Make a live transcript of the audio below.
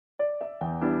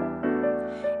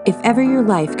If ever your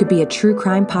life could be a true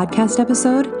crime podcast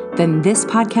episode, then this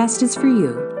podcast is for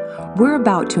you. We're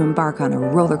about to embark on a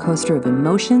roller coaster of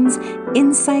emotions,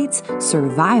 insights,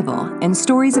 survival, and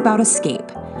stories about escape.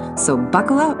 So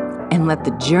buckle up and let the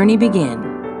journey begin.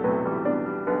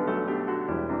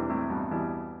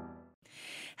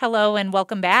 Hello and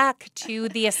welcome back to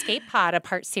The Escape Pod, a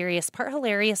part serious, part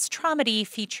hilarious dramedy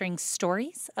featuring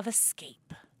stories of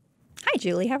escape. Hi,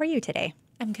 Julie. How are you today?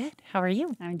 I'm good. How are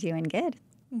you? I'm doing good.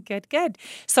 Good.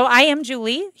 So I am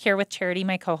Julie, here with Charity,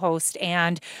 my co-host,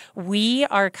 and we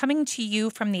are coming to you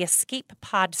from the Escape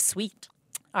Pod Suite,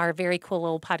 our very cool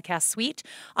little podcast suite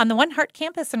on the One Heart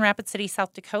campus in Rapid City,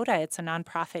 South Dakota. It's a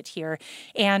nonprofit here.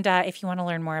 And if you want to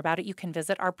learn more about it, you can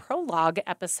visit our prologue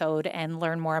episode and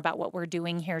learn more about what we're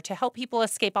doing here to help people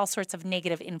escape all sorts of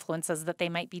negative influences that they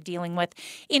might be dealing with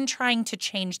in trying to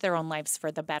change their own lives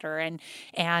for the better.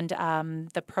 And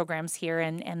the programs here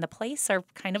and the place are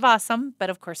kind of awesome. But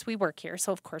of course, we work here.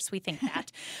 So of course, we think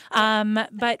that.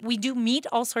 But we do meet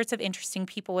all sorts of interesting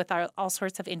people with all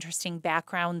sorts of interesting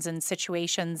backgrounds and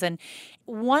situations. And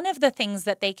one of the things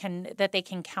that they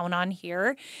can count on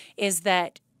here is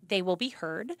that they will be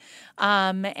heard,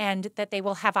 and that they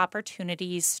will have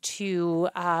opportunities to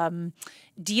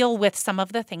deal with some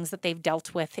of the things that they've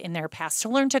dealt with in their past, to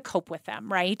learn to cope with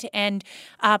them, right? And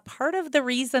part of the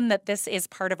reason that this is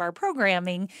part of our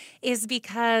programming is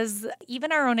because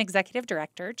even our own executive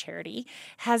director, Charity,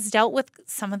 has dealt with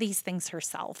some of these things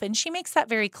herself. And she makes that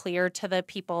very clear to the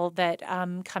people that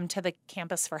come to the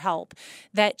campus for help,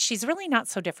 that she's really not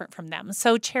so different from them.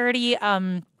 So Charity,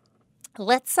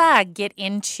 let's get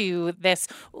into this.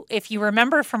 If you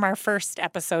remember from our first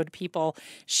episode, people,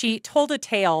 she told a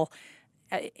tale,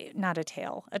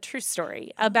 a true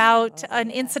story about an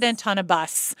incident on a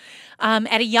bus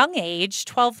at a young age,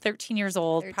 12, 13 years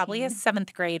old, 13. Probably a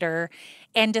seventh grader,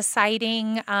 and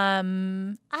deciding,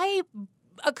 a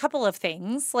couple of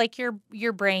things, like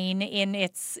your brain in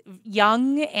its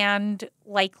young and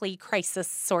likely crisis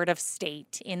sort of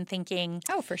state, in thinking,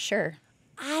 Oh, for sure.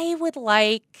 I would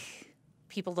like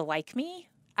people to like me.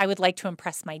 I would like to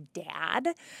impress my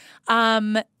dad.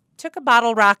 Took a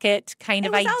bottle rocket kind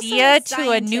of idea to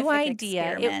a new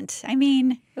idea.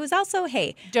 It was also,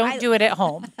 hey, Don't do it at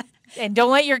home. And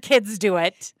don't let your kids do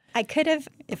it. I could have,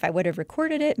 if I would have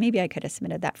recorded it, maybe I could have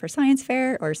submitted that for science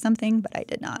fair or something, but I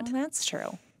did not. Well, that's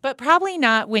true. But probably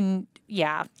not when,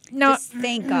 no. Just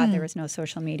thank God there was no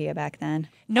social media back then.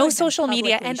 No social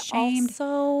media, and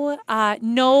also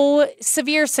no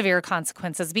severe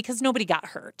consequences because nobody got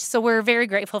hurt. So we're very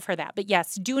grateful for that. But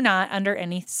yes, do not, under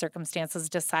any circumstances,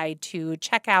 decide to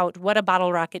check out what a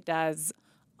bottle rocket does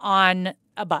on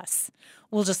a bus.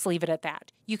 We'll just leave it at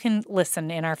that. You can listen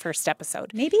in our first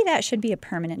episode. Maybe that should be a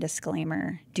permanent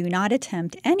disclaimer. Do not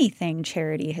attempt anything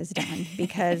Charity has done,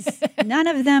 because none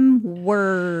of them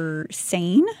were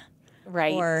sane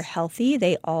or healthy.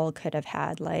 They all could have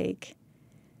had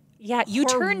you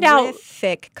turned out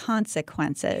horrific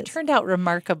consequences. You turned out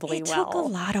remarkably well. It took a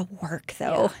lot of work,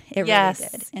 though. Yeah. It really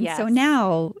did. And so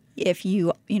now, if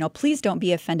you please don't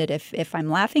be offended if I'm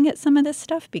laughing at some of this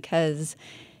stuff, because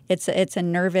it's a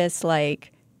nervous, I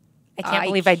can't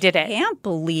believe I did it. I can't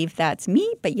believe that's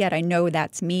me, but yet I know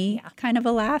that's me kind of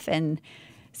a laugh. And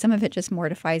some of it just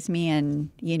mortifies me. And,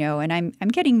 and I'm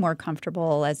getting more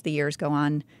comfortable as the years go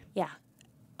on. Yeah.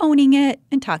 Owning it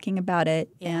and talking about it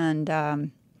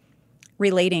and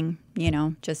relating,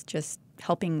 just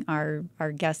helping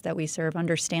our guests that we serve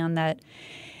understand that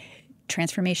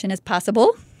transformation is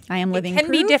possible. I am living proof. It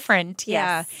can be different.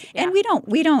 Yeah. Yes. And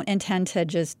we don't intend to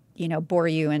just bore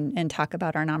you and talk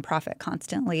about our nonprofit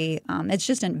constantly. It's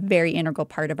just a very integral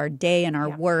part of our day and our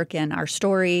work and our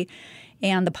story.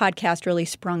 And the podcast really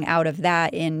sprung out of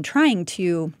that, in trying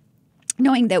to,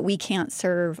 knowing that we can't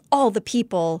serve all the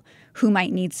people who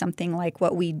might need something like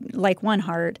One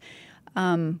Heart,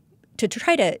 to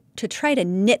try to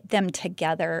knit them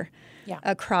together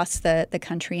across the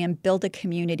country and build a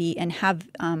community and have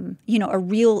a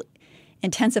real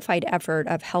intensified effort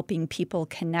of helping people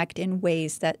connect in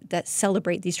ways that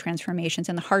celebrate these transformations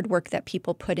and the hard work that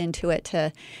people put into it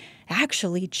to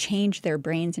actually change their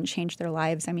brains and change their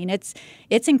lives. I mean, it's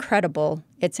incredible.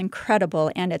 It's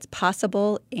incredible, and it's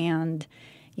possible. And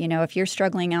if you're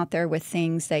struggling out there with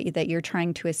things that you're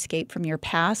trying to escape from your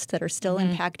past that are still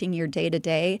impacting your day to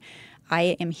day,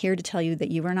 I am here to tell you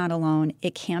that you are not alone.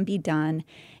 It can be done.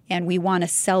 And we want to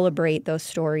celebrate those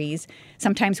stories.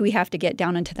 Sometimes we have to get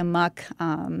down into the muck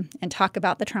and talk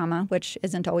about the trauma, which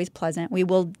isn't always pleasant. We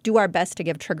will do our best to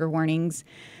give trigger warnings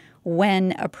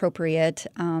when appropriate,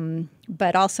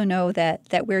 but also know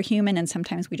that we're human, and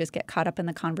sometimes we just get caught up in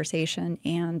the conversation.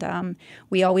 And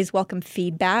we always welcome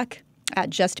feedback at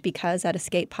Just Because at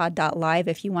escapepod.live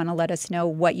if you want to let us know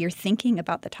what you're thinking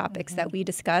about the topics that we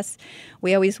discuss.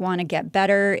 We always want to get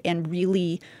better and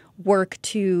really work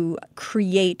to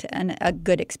create a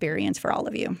good experience for all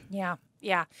of you. Yeah.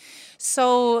 Yeah.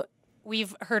 So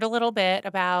we've heard a little bit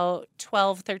about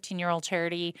 12, 13-year-old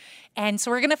Charity. And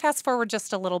so we're going to fast forward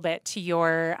just a little bit to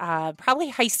your probably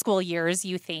high school years,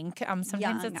 you think. Sometimes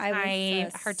Young. it's I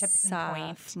was hard to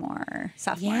pinpoint.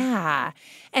 Sophomore. Yeah.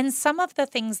 And some of the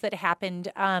things that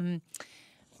happened,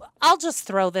 I'll just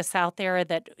throw this out there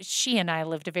that she and I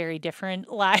lived very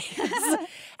different lives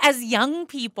as young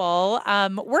people,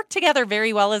 worked together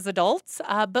very well as adults.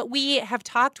 But we have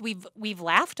talked, we've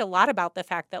laughed a lot about the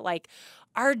fact that like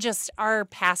our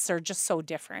paths are just so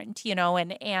different,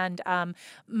 and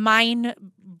mine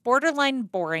borderline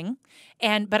boring,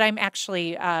 but I'm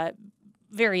actually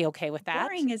very okay with that.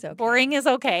 Boring is okay. Boring is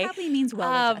okay. Probably means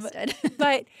well adjusted.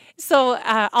 But so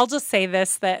I'll just say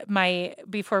this, that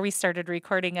before we started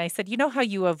recording, I said, you know how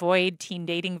you avoid teen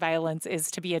dating violence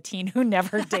is to be a teen who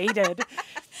never dated.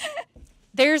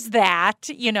 There's that,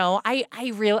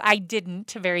 I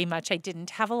didn't very much. I didn't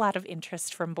have a lot of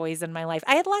interest from boys in my life.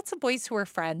 I had lots of boys who were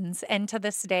friends, and to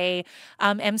this day,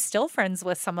 am still friends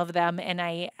with some of them. And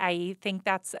I think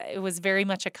it was very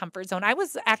much a comfort zone. I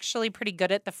was actually pretty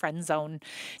good at the friend zone,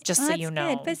 just so you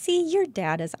know. Good. But see, your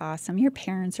dad is awesome. Your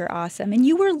parents are awesome, and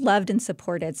you were loved and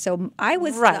supported. So I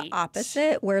was the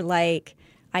opposite, where like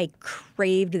I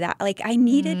craved that. Like I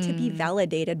needed to be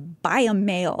validated by a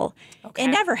male. Okay. It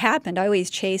never happened. I always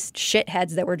chased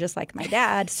shitheads that were just like my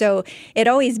dad. So it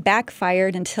always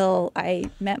backfired until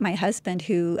I met my husband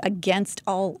who, against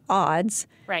all odds,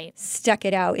 stuck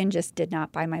it out and just did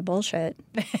not buy my bullshit.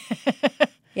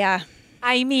 Yeah.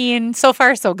 I mean, so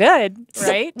far so good,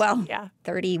 right?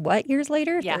 30 what years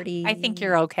later? Yeah, 30, I think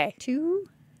you're okay.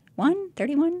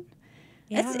 31?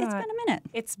 Yeah. It's been a minute.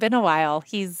 It's been a while.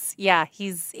 He's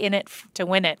in it to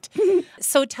win it.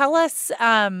 So tell us,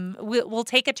 we'll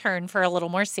take a turn for a little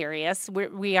more serious.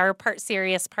 We are part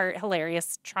serious, part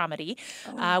hilarious traumedy.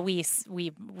 Oh.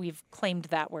 We've claimed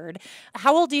that word.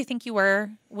 How old do you think you were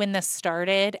when this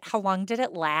started? How long did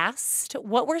it last?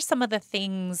 What were some of the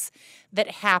things that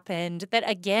happened that,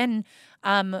 again,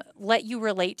 let you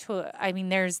relate to? I mean,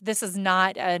 this is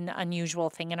not an unusual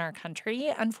thing in our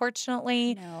country,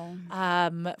 unfortunately. No.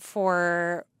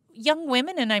 For young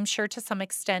women, and I'm sure to some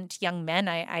extent young men,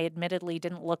 I admittedly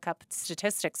didn't look up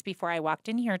statistics before I walked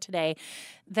in here today,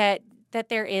 that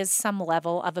there is some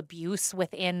level of abuse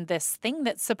within this thing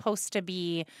that's supposed to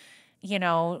be,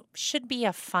 should be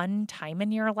a fun time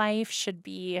in your life, should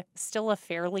be still a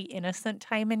fairly innocent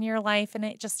time in your life, and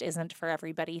it just isn't for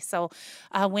everybody. So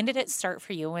when did it start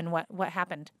for you, and what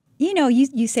happened?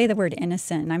 You say the word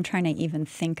innocent, and I'm trying to even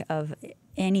think of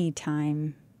any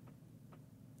time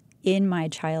in my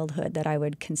childhood that I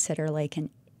would consider like an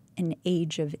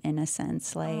age of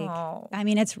innocence. Like, I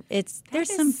mean,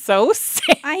 there's some so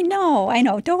sad. I know.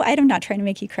 I'm not trying to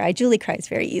make you cry. Julie cries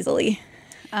very easily.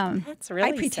 That's really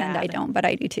I pretend sad. I don't, but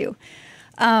I do too.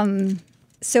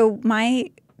 So my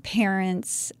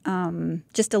parents,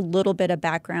 just a little bit of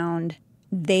background,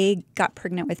 they got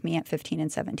pregnant with me at 15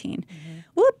 and 17. Mm-hmm.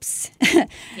 Whoops.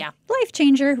 Yeah. Life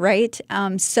changer, right?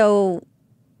 So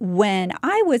when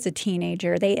I was a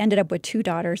teenager, they ended up with 2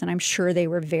 daughters, and I'm sure they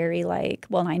were very I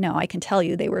can tell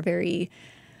you they were very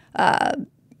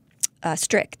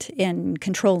strict in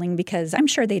controlling, because I'm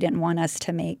sure they didn't want us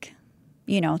to make,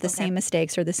 the same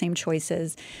mistakes or the same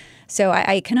choices. So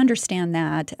I can understand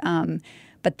that.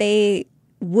 But they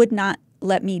would not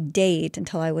let me date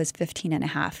until I was 15 and a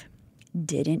half.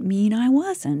 Didn't mean I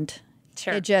wasn't.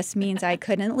 Sure. It just means I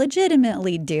couldn't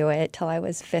legitimately do it till I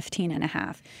was 15 and a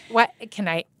half. What can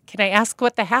I ask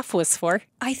what the half was for?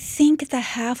 I think the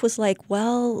half was like,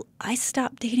 well, I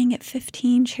stopped dating at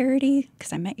 15, Charity,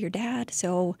 because I met your dad.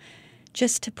 So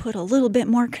just to put a little bit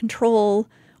more control,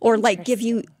 or like give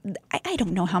you, I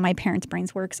don't know how my parents'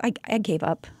 brains works. I gave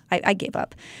up. I gave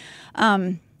up.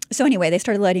 So anyway, they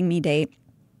started letting me date.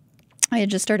 I had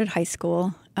just started high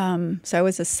school. So I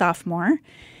was a sophomore.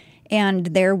 And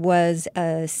there was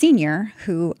a senior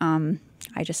who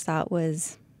I just thought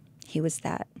he was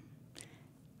that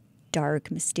dark,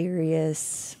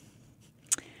 mysterious.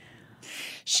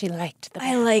 She liked the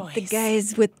bad I liked boys. the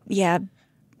guys with, I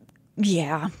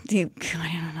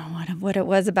don't know what it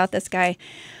was about this guy.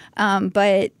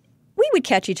 But we would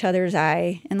catch each other's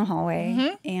eye in the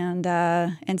hallway.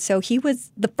 Mm-hmm. And so he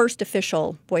was the first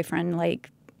official boyfriend, like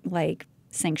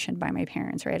sanctioned by my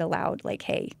parents, right? Allowed, like,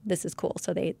 hey, this is cool.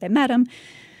 So they met him.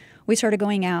 We started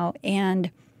going out,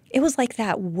 and it was like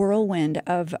that whirlwind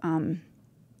of,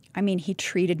 he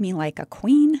treated me like a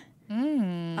queen.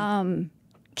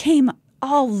 Came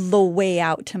all the way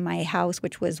out to my house,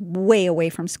 which was way away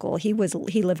from school. He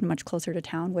lived much closer to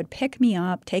town, would pick me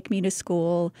up, take me to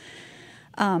school,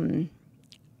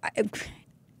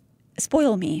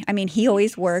 spoil me. I mean, he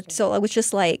always worked. So it was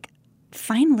just like,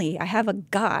 finally, I have a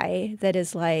guy that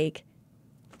is like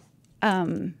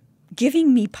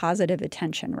giving me positive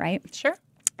attention, right? Sure.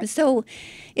 So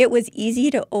it was easy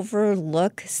to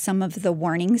overlook some of the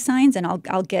warning signs, and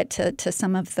I'll get to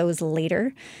some of those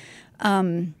later.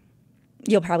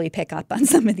 You'll probably pick up on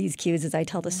some of these cues as I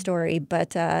tell the story.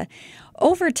 But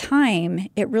over time,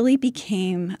 it really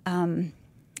became, and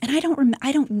I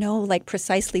don't know like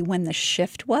precisely when the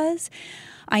shift was.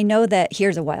 I know that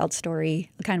here's a wild story,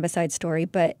 kind of a side story,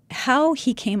 but how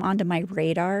he came onto my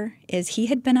radar is he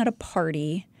had been at a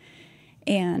party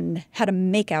and had a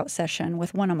makeout session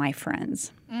with one of my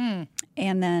friends. And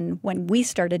then when we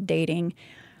started dating,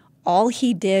 all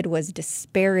he did was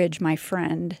disparage my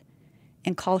friend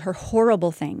and call her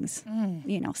horrible things,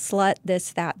 slut,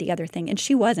 this, that, the other thing. And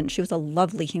she wasn't. She was a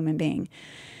lovely human being.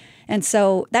 And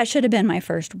so that should have been my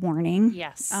first warning.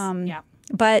 Yes. Yeah.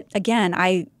 But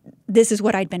again, this is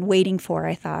what I'd been waiting for,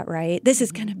 I thought, right? This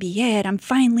is going to be it. I'm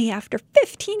finally, after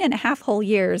 15 and a half whole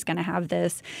years, going to have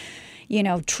this,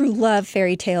 true love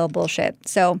fairy tale bullshit.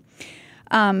 So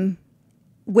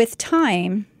with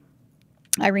time,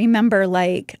 I remember,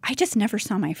 like, I just never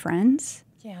saw my friends.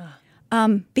 Yeah.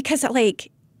 Because,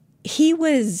 like, he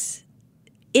was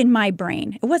in my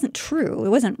brain. It wasn't true. It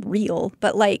wasn't real.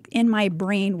 But, like, in my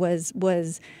brain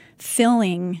was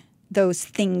filling those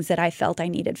things that I felt I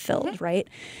needed filled, right?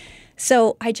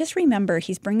 So I just remember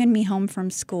he's bringing me home from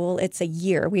school. It's a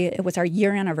year. It was our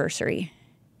year anniversary.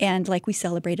 And, like, we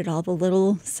celebrated all the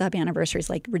little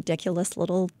sub-anniversaries, like ridiculous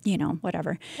little,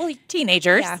 whatever. Well,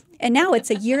 teenagers. Yeah. And now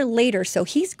it's a year later, so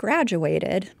he's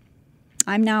graduated.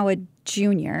 I'm now a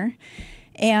junior.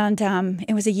 And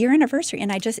it was a year anniversary.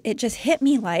 And it just hit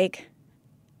me like,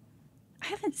 I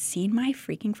haven't seen my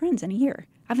freaking friends in a year.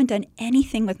 I haven't done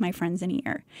anything with my friends in a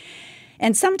year.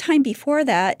 And sometime before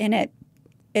that, and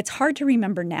it's hard to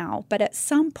remember now, but at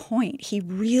some point he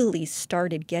really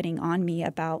started getting on me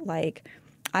about, like,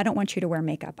 I don't want you to wear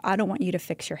makeup. I don't want you to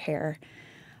fix your hair.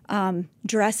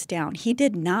 Dress down. He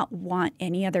did not want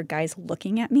any other guys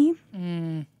looking at me.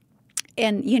 And,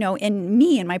 in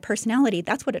me and my personality,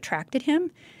 that's what attracted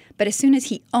him. But as soon as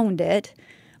he owned it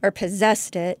or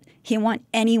possessed it, he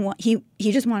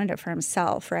just wanted it for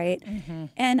himself, right?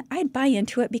 And I'd buy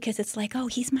into it because it's like, oh,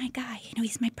 he's my guy.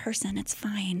 He's my person. It's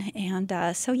fine. And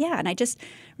and I just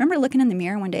remember looking in the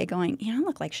mirror one day going, I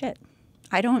look like shit.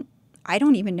 I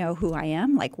don't even know who I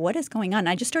am. Like, what is going on?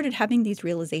 I just started having these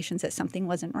realizations that something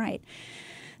wasn't right.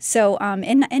 So,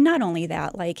 and not only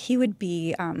that, like, he would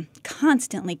be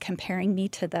constantly comparing me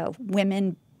to the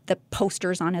women, the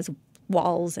posters on his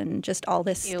walls and just all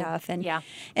this stuff.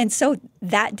 And so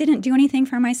that didn't do anything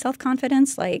for my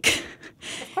self-confidence. Like,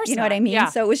 of course what I mean? Yeah.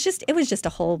 So it was just a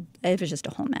whole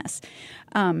mess.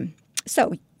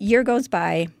 So year goes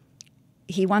by.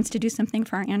 He wants to do something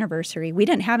for our anniversary. We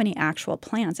didn't have any actual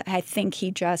plans. I think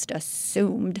he just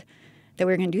assumed that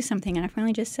we were going to do something. And I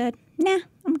finally just said, nah,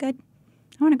 I'm good.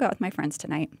 I want to go out with my friends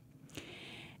tonight.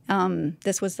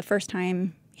 This was the first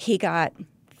time he got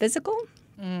physical.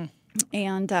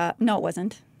 And no, it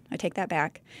wasn't. I take that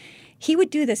back. He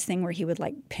would do this thing where he would,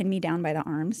 like, pin me down by the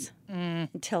arms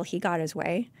until he got his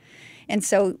way. And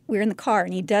so we're in the car,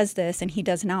 and he does this, and he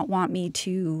does not want me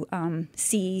to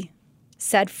see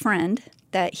said friend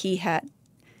that he had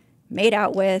made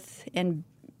out with and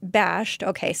bashed.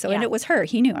 Okay, so and it was her.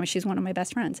 He knew. I mean, she's one of my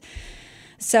best friends.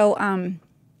 So,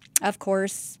 of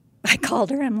course, I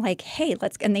called her. I'm like, hey,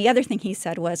 let's. And the other thing he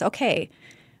said was, okay,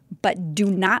 but do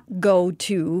not go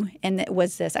to. And it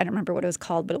was this. I don't remember what it was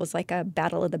called, but it was like a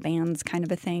Battle of the Bands kind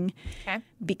of a thing. Okay.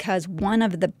 Because one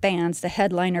of the bands, the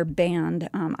headliner band,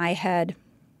 I had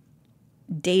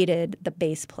dated the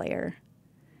bass player,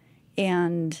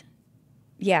 and.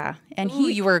 Yeah. And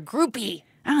you were a groupie.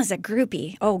 I was a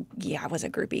groupie. Oh, yeah, I was a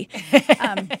groupie.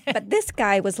 But this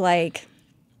guy was like,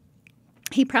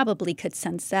 he probably could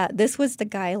sense that. This was the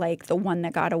guy, like, the one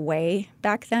that got away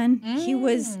back then. He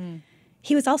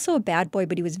was also a bad boy,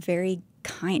 but he was very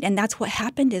kind. And that's what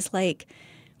happened is, like,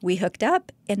 we hooked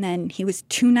up, and then he was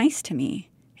too nice to me.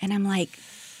 And I'm like,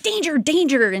 danger,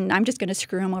 danger, and I'm just going to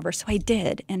screw him over. So I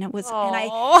did, and it was,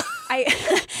 and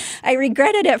I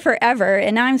regretted it forever,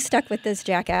 and now I'm stuck with this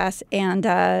jackass, and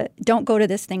don't go to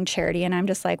this thing, Charity, and I'm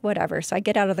just like, whatever. So I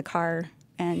get out of the car,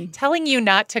 and telling you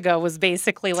not to go was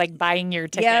basically like buying your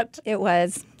ticket. Yep, it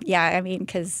was. Yeah, I mean,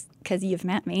 because you've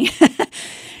met me.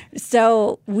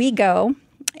 So we go,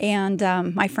 and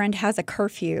my friend has a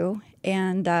curfew,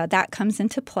 and that comes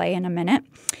into play in a minute.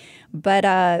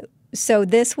 But so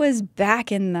this was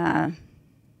back in the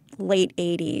late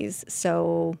 80s.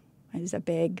 So I was a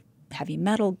big heavy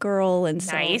metal girl, and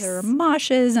so Nice. there were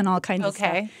moshes and all kinds of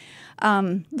Okay. stuff.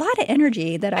 A lot of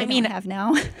energy that I mean, don't have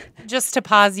now. Just to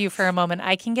pause you for a moment,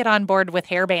 I can get on board with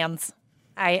hair bands.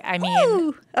 I mean,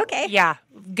 Ooh, okay. yeah,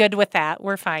 good with that.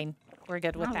 We're fine. We're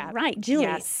good with that. All right, Julie.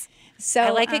 Yes. So I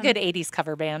like a good 80s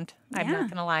cover band. I'm yeah. not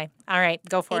going to lie. All right,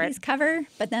 go for 80s it. cover,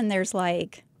 but then there's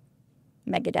like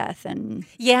Megadeth and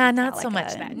Yeah, not so much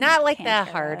Metallica that. and Not like the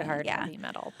Pantera, hard yeah. heavy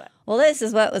metal, but well, this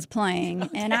is what was playing,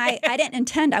 and I didn't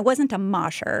intend. I wasn't a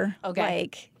mosher. Okay.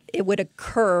 Like it would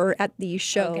occur at these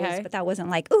shows, Okay. but that wasn't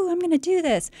like, oh, I'm going to do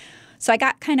this. So I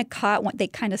got kind of caught when they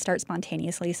kind of start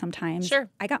spontaneously sometimes. Sure.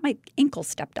 I got my ankle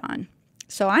stepped on.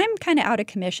 So I'm kind of out of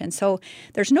commission. So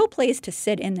there's no place to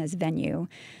sit in this venue.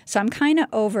 So I'm kind of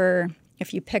over,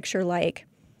 if you picture like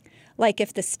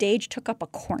if the stage took up a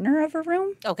corner of a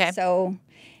room. Okay. So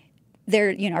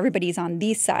there, everybody's on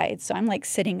these sides. So I'm like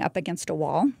sitting up against a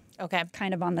wall, okay.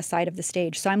 kind of on the side of the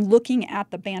stage. So I'm looking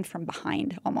at the band from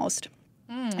behind almost,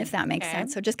 if that makes okay.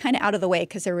 sense. So just kind of out of the way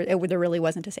because there really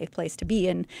wasn't a safe place to be.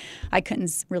 And I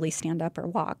couldn't really stand up or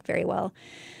walk very well.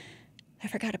 I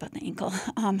forgot about the ankle,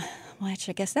 which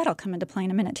I guess that'll come into play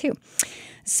in a minute too.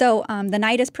 So the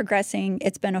night is progressing.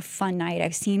 It's been a fun night.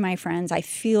 I've seen my friends. I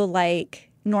feel like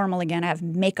normal again. I have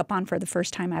makeup on for the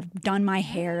first time. I've done my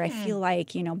hair. I feel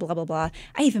like, blah, blah, blah.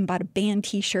 I even bought a band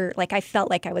T-shirt. Like I felt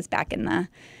like I was back in the,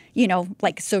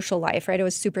 like social life, right? I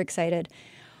was super excited.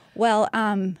 Well,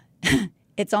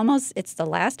 it's the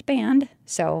last band.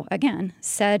 So again,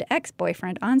 said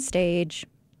ex-boyfriend on stage,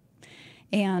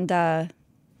 and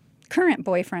current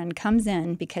boyfriend comes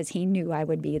in because he knew I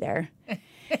would be there.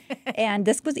 And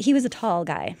he was a tall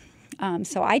guy.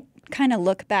 So I kind of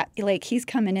look back, like he's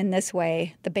coming in this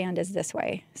way, the band is this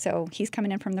way. So he's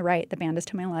coming in from the right, the band is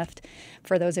to my left,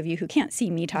 for those of you who can't see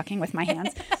me talking with my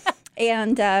hands.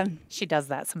 And She does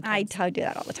that sometimes. I do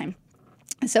that all the time.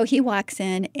 So he walks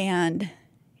in and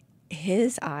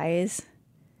his eyes,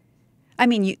 I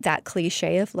mean, that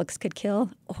cliche of looks could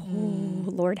kill. Oh,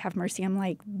 Lord have mercy. I'm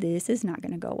like, this is not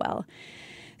going to go well.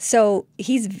 So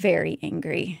he's very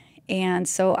angry. And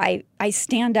so I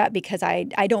stand up because I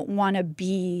don't want to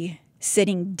be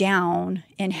sitting down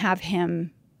and have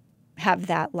him have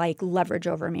that like leverage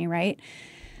over me, right?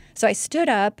 So I stood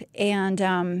up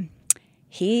and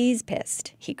he's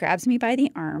pissed. He grabs me by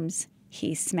the arms.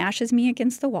 He smashes me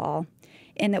against the wall.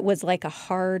 And it was like a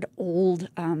hard old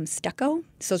stucco.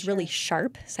 So it's really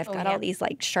sharp. So I've got all these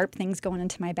like sharp things going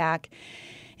into my back.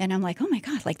 And I'm like, oh my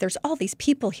God, like there's all these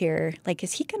people here. Like,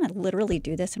 is he going to literally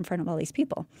do this in front of all these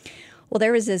people? Well,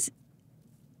 there was this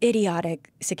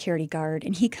idiotic security guard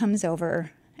and he comes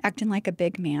over acting like a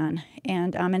big man.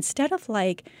 And instead of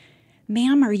like,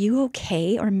 ma'am, are you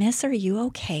okay? Or miss, are you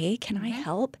okay? Can I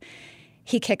help?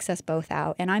 He kicks us both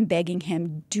out. And I'm begging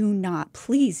him,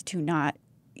 please do not.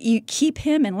 You keep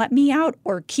him and let me out,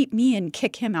 or keep me and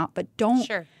kick him out, but don't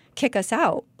kick us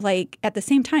out. Like at the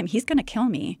same time, he's going to kill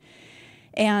me.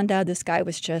 And this guy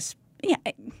was just,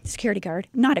 security guard,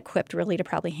 not equipped really to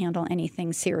probably handle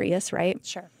anything serious, right?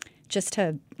 Sure. Just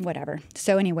to whatever.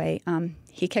 So anyway,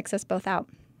 he kicks us both out.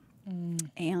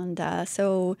 And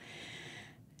so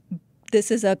this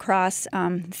is across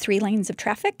 3 lanes of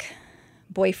traffic.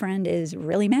 Boyfriend is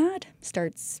really mad,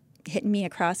 starts hitting me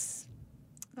across.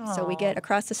 So we get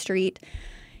across the street.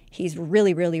 He's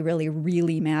really, really, really,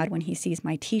 really mad when he sees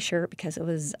my T-shirt because it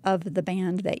was of the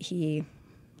band that he,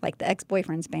 like the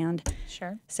ex-boyfriend's band.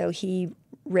 Sure. So he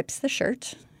rips the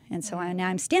shirt. And so now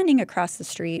I'm standing across the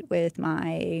street with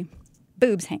my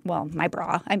boobs, my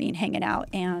bra, hanging out.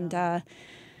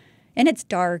 And it's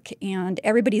dark and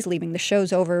everybody's leaving. The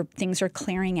show's over. Things are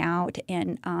clearing out.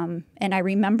 And I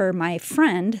remember my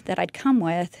friend that I'd come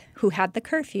with who had the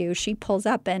curfew, she pulls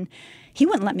up and he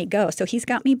wouldn't let me go. So he's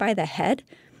got me by the head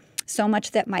so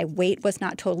much that my weight was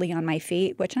not totally on my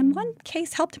feet, which in one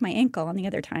case helped my ankle. On the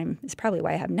other time is probably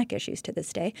why I have neck issues to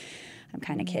this day. I'm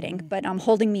kind of kidding. But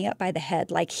holding me up by the head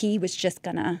like he was just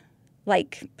going to,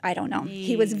 I don't know.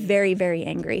 He was very, very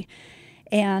angry.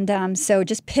 And so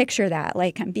just picture that,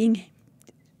 like I'm being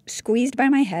squeezed by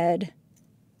my head,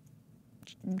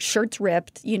 shirt's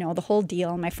ripped, the whole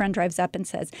deal. My friend drives up and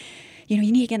says, you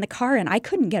need to get in the car. And I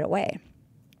couldn't get away.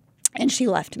 And she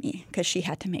left me because she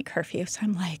had to make curfew. So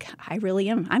I'm like, I really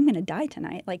am. I'm going to die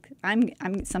tonight. Like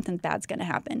I'm something bad's going to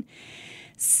happen.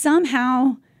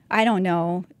 Somehow, I don't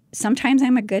know. Sometimes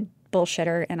I'm a good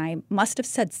bullshitter and I must have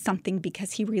said something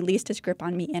because he released his grip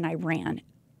on me and I ran.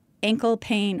 Ankle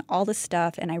pain, all the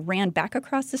stuff. And I ran back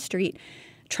across the street,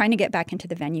 trying to get back into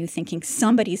the venue, thinking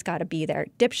somebody's got to be there.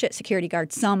 Dipshit security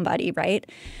guard, somebody, right?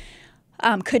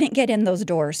 Couldn't get in those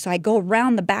doors. So I go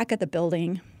around the back of the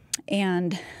building,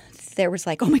 and there was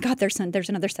like, oh my God, there's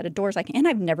another set of doors. And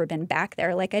I've never been back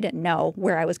there. Like, I didn't know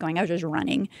where I was going. I was just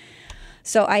running.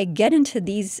 So I get into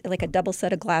these, like a double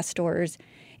set of glass doors,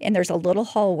 and there's a little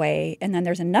hallway, and then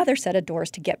there's another set of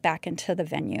doors to get back into the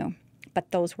venue.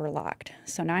 But those were locked.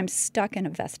 So now I'm stuck in a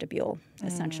vestibule,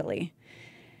 essentially.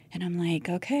 And I'm like,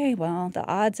 okay, well, the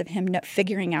odds of him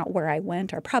figuring out where I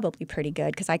went are probably pretty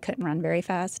good because I couldn't run very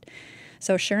fast.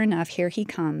 So sure enough, here he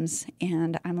comes,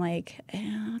 and I'm like,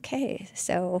 okay.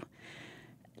 So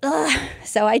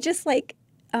I just like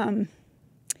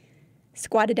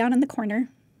squatted down in the corner,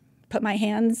 put my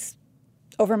hands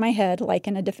over my head like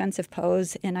in a defensive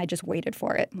pose, and I just waited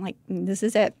for it. I'm like, this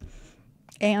is it.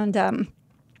 And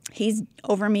he's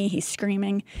over me. He's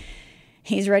screaming.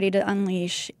 He's ready to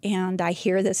unleash. And I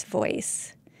hear this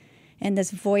voice. And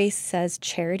this voice says,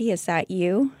 Charity, is that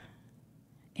you?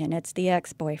 And it's the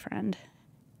ex-boyfriend.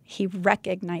 He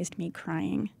recognized me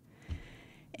crying.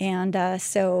 And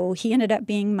so he ended up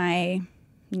being my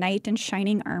knight in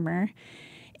shining armor.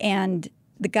 And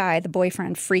the guy, the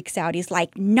boyfriend, freaks out. He's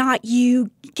like, not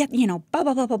you, get, blah,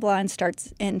 blah, blah, blah, blah, and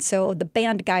starts. And so the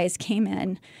band guys came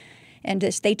in, and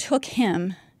they took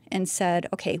him and said,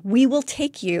 okay, we will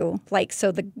take you. Like,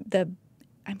 so the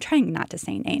I'm trying not to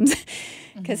say names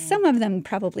because some of them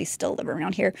probably still live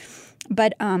around here.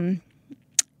 But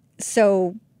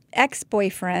so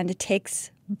ex-boyfriend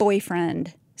takes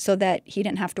boyfriend so that he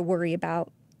didn't have to worry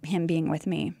about him being with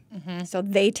me. So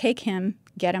they take him,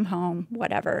 get him home,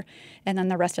 whatever. And then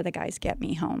the rest of the guys get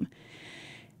me home.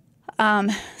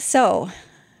 So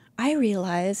I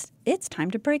realized it's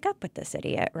time to break up with this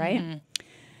idiot, right?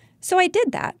 So I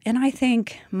did that. And I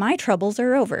think my troubles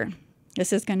are over.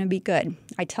 This is going to be good.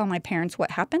 I tell my parents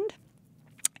what happened.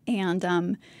 And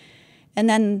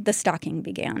then the stalking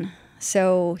began.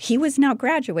 So he was now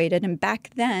graduated. And back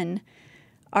then,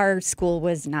 our school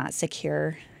was not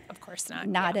secure. Of course not.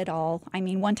 Not at all. I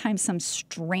mean, one time some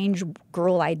strange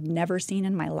girl I'd never seen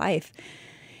in my life.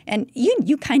 And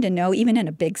you kind of know, even in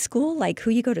a big school, like who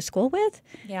you go to school with.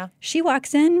 Yeah. She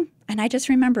walks in, and I just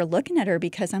remember looking at her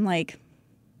because I'm like,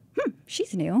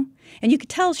 she's new. And you could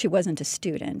tell she wasn't a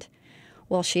student.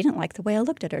 Well, she didn't like the way I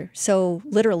looked at her. So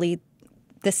literally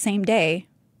the same day,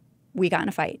 we got in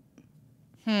a fight.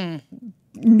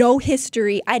 No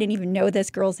history. I didn't even know this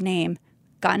girl's name.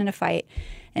 Got in a fight.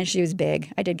 And she was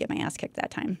big. I did get my ass kicked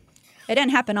that time. It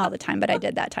didn't happen all the time, but I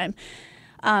did that time.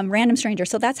 Random stranger.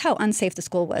 So that's how unsafe the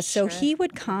school was. So he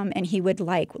would come and he would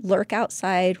like lurk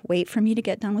outside, wait for me to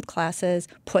get done with classes,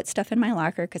 put stuff in my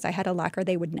locker because I had a locker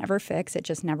they would never fix. It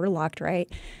just never locked right.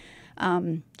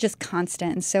 Just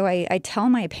constant. And so I tell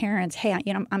my parents, hey,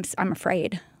 I'm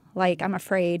afraid. Like, I'm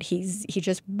afraid he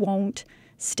just won't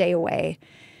stay away.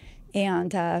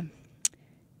 And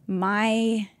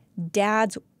my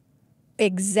dad's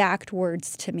exact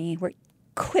words to me were,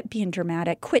 quit being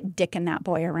dramatic, quit dicking that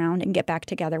boy around and get back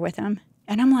together with him.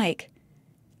 And I'm like,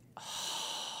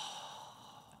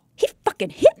 he fucking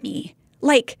hit me.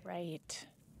 Like, right.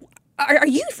 Are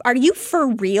you for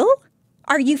real?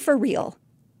 Are you for real?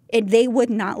 And they would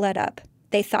not let up.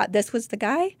 They thought this was the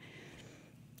guy.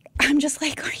 I'm just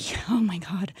like, oh my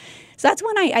God. So that's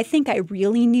when I think I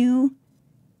really knew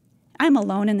I'm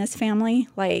alone in this family.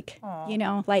 Like,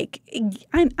 like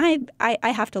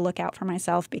I have to look out for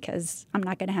myself because I'm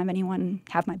not going to have anyone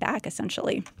have my back,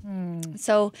 essentially.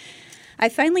 So I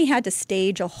finally had to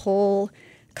stage a whole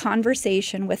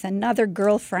conversation with another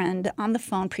girlfriend on the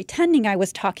phone, pretending I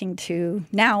was talking to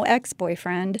now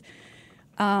ex-boyfriend,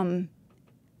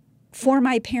 for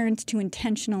my parents to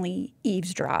intentionally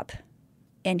eavesdrop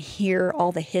and hear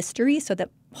all the history so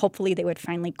that hopefully they would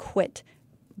finally quit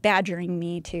badgering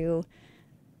me to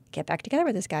get back together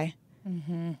with this guy.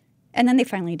 And then they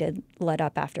finally did let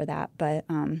up after that. But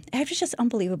it was just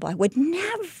unbelievable. I would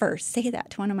never say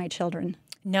that to one of my children.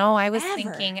 No, I was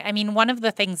thinking, I mean, one of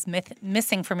the things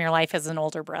missing from your life is an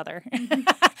older brother.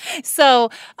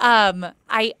 So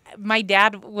my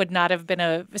dad would not have been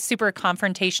a super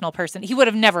confrontational person. He would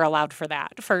have never allowed for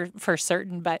that, for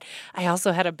certain. But I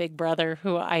also had a big brother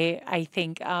who I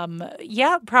think,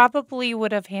 probably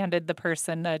would have handed the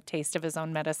person a taste of his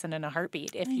own medicine in a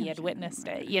heartbeat if he had witnessed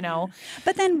it,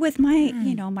 But then with my,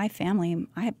 my family,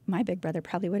 my big brother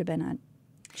probably would have been a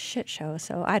shit show.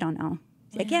 So I don't know.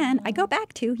 Again, I go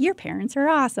back to your parents are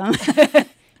awesome.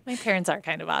 My parents are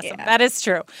kind of awesome. Yeah. That is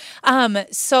true.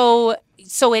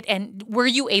 Were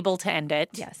you able to end it?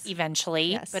 Yes.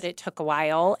 Eventually, Yes. but it took a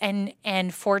while,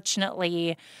 and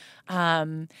fortunately,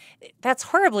 that's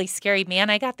horribly scary, man.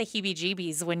 I got the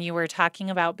heebie-jeebies when you were talking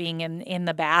about being in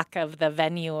the back of the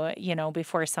venue,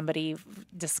 before somebody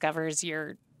discovers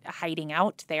you're hiding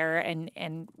out there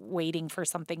and waiting for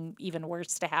something even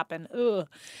worse to happen. Ugh,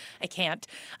 I can't.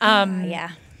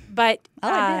 Yeah. But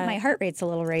I'll admit my heart rate's a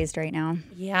little raised right now.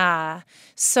 yeah.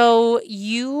 So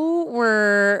you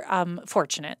were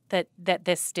fortunate that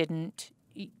this didn't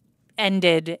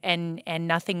ended and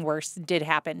nothing worse did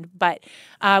happen. But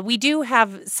we do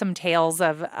have some tales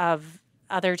of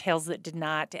other tales that did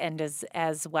not end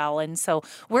as well. And so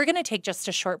we're going to take just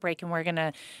a short break, and we're going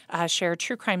to share a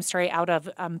true crime story out of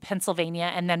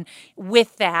Pennsylvania. And then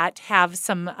with that, have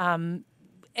some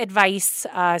advice,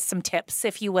 some tips,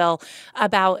 if you will,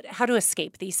 about how to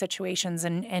escape these situations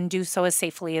and do so as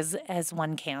safely as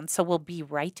one can. So we'll be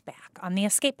right back on the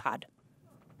Escape Pod.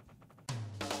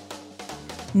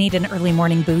 Need an early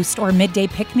morning boost or midday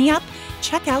pick-me-up?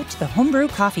 Check out the Homebrew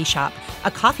Coffee Shop,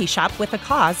 a coffee shop with a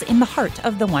cause in the heart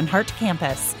of the One Heart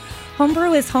campus.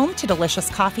 Homebrew is home to delicious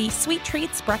coffee, sweet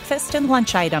treats, breakfast, and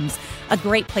lunch items, a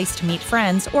great place to meet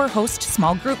friends or host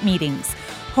small group meetings.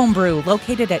 Homebrew,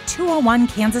 located at 201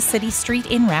 Kansas City Street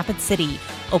in Rapid City.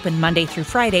 Open Monday through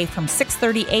Friday from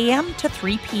 6:30 a.m. to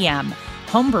 3 p.m.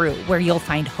 Homebrew, where you'll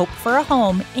find hope for a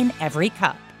home in every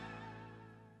cup.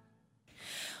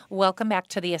 Welcome back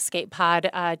to the Escape Pod.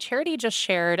 Charity just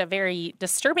shared a very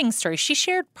disturbing story. She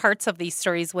shared parts of these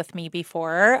stories with me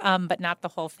before, but not the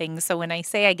whole thing. So when I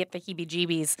say I get the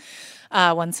heebie-jeebies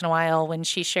once in a while when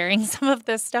she's sharing some of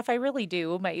this stuff, I really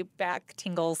do. My back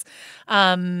tingles.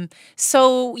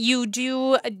 So you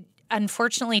do,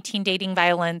 unfortunately, teen dating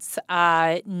violence,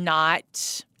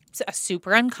 not a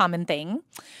super uncommon thing.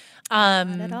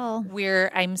 Not at all.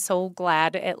 I'm so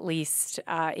glad, at least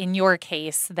in your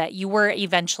case, that you were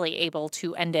eventually able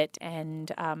to end it and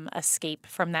escape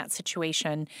from that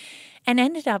situation, and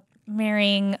ended up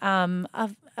marrying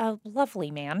a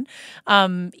lovely man.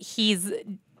 He's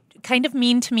kind of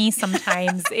mean to me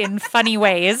sometimes in funny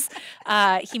ways.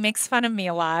 He makes fun of me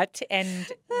a lot, and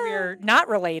we're not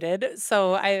related.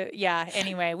 So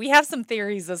anyway, we have some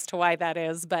theories as to why that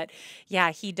is, but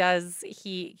yeah, he does.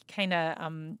 He kind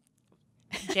of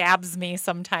jabs me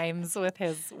sometimes with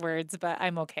his words, but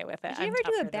I'm okay with it. Did you ever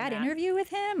do a bad interview with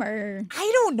him, or?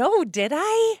 I don't know. Did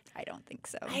I? I don't think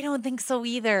so. I don't think so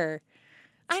either.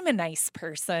 I'm a nice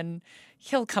person.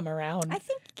 He'll come around. I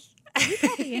think you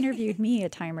probably interviewed me a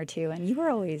time or two, and you were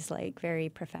always like very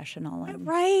professional. And,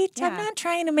 right? Yeah. I'm not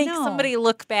trying to make No. somebody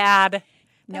look bad.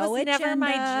 That No was agenda. never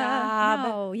my job.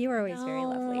 No, you were always very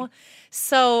lovely.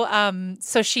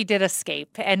 So she did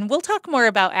escape, and we'll talk more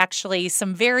about actually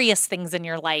some various things in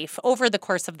your life over the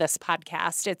course of this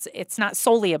podcast. It's not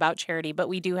solely about Charity, but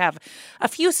we do have a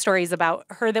few stories about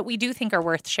her that we do think are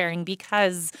worth sharing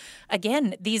because,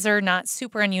 again, these are not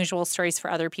super unusual stories for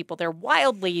other people. They're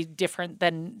wildly different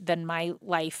than my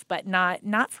life, but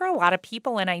not for a lot of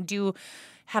people. And I do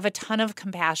have a ton of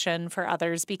compassion for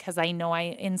others because I know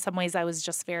in some ways I was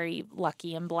just very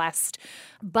lucky and blessed.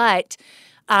 But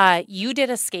you did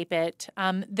escape it.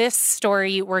 This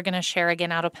story we're going to share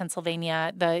again out of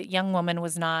Pennsylvania. The young woman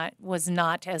was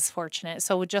not as fortunate.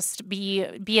 So just be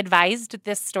advised.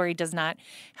 This story does not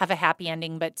have a happy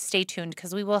ending, but stay tuned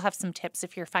because we will have some tips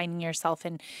if you're finding yourself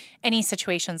in any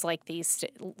situations like these.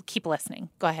 Keep listening.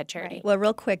 Go ahead, Charity. Right. Well,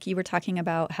 real quick, you were talking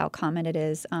about how common it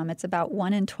is. It's about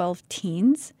 1 in 12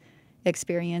 teens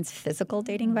experience physical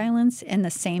dating violence, and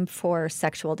the same for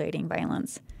sexual dating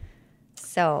violence.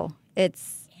 So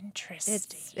it's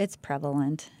interesting. It's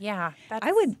prevalent. Yeah,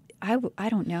 I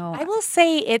don't know. I will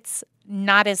say it's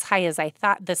not as high as I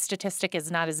thought. The statistic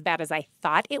is not as bad as I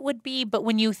thought it would be. But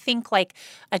when you think like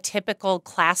a typical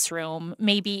classroom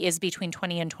maybe is between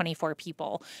 20 and 24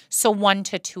 people, so 1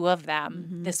 to 2 of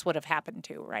them, this would have happened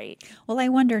to, right? Well, I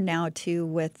wonder now too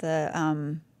with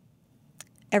the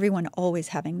everyone always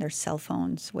having their cell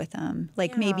phones with them.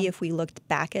 Like maybe if we looked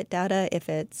back at data, if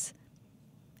it's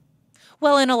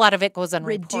well, and a lot of it goes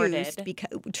unreported.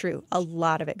 Reduced true, a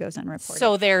lot of it goes unreported.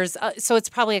 So so it's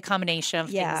probably a combination of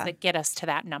things that get us to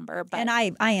that number. But and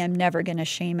I am never going to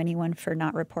shame anyone for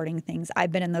not reporting things.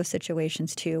 I've been in those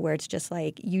situations too, where it's just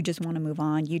like you just want to move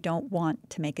on. You don't want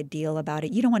to make a deal about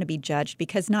it. You don't want to be judged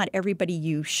because not everybody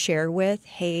you share with,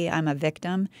 hey, I'm a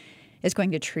victim, is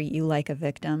going to treat you like a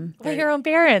victim. Well, your own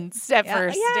parents at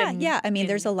first. I mean,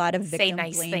 there's a lot of victim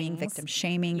nice blaming, things. victim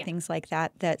shaming, things like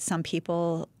that some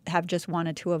people have just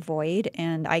wanted to avoid,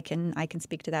 and I can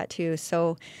speak to that too.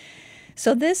 So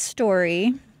this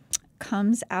story,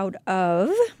 comes out of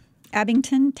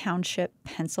Abington Township,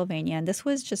 Pennsylvania. And this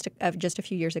was just a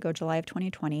few years ago, July of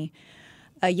 2020.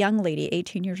 A young lady,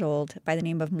 18 years old, by the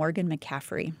name of Morgan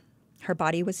McCaffrey. Her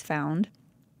body was found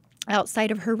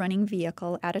outside of her running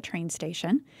vehicle at a train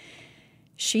station.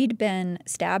 She'd been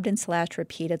stabbed and slashed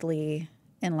repeatedly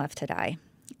and left to die.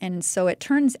 And so it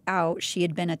turns out she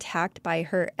had been attacked by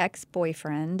her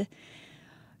ex-boyfriend,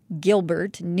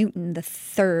 Gilbert Newton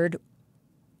III.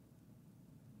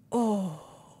 Oh,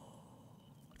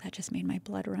 that just made my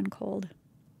blood run cold.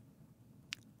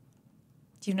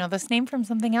 Do you know this name from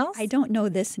something else? I don't know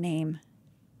this name,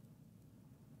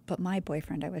 but my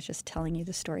boyfriend I was just telling you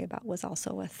the story about was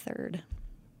also a third.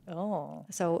 Oh.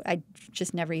 So I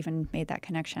just never even made that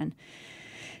connection.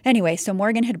 Anyway, so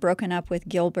Morgan had broken up with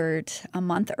Gilbert a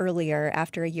month earlier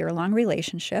after a year-long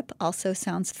relationship. Also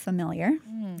sounds familiar.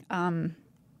 And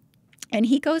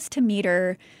he goes to meet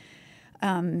her.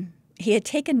 He had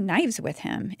taken knives with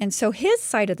him. And so his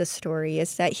side of the story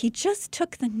is that he just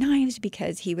took the knives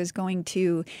because he was going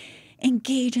to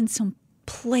engage in some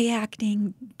play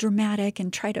acting, dramatic,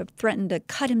 and try to threaten to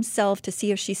cut himself to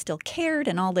see if she still cared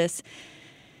and all this,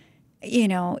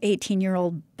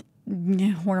 18-year-old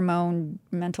hormone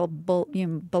mental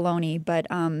baloney. But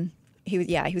he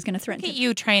was going to threaten. Look at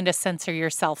you trying to censor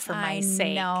yourself for my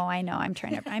sake. I know. I'm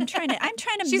trying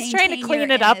to. She's trying to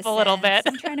clean it up a little bit.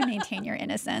 I'm trying to maintain your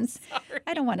innocence.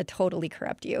 I don't want to totally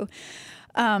corrupt you.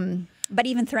 But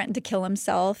even threatened to kill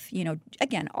himself.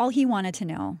 Again, all he wanted to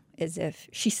know is if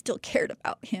she still cared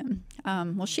about him.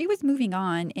 Well, she was moving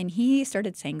on, and he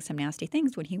started saying some nasty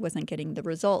things when he wasn't getting the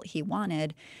result he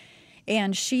wanted,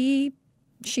 and she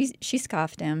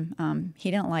scoffed him. He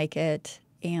didn't like it.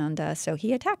 And so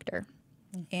he attacked her.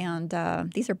 And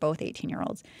these are both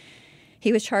 18-year-olds.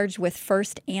 He was charged with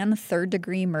first and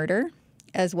third-degree murder,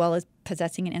 as well as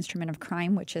possessing an instrument of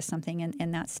crime, which is something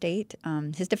in that state.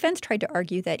 His defense tried to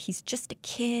argue that he's just a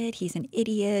kid, he's an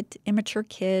idiot, immature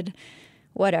kid,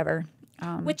 whatever.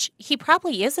 Which he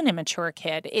probably is an immature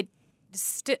kid.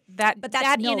 That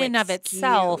no in and of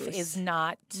itself excuse. is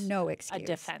not No excuse. a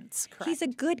defense, correct? He's a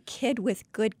good kid with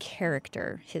good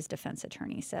character, his defense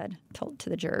attorney told to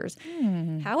the jurors.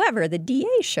 However, the DA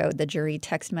showed the jury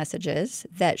text messages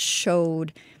that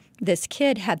showed this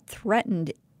kid had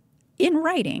threatened in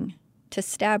writing to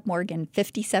stab Morgan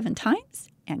 57 times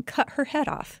and cut her head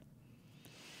off.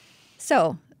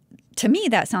 So, to me,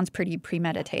 that sounds pretty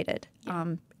premeditated.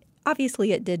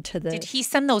 Obviously, it did to the... Did he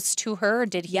send those to her, or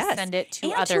did he send it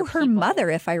to other to her people? mother,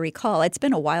 if I recall. It's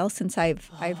been a while since I've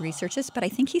researched this, but I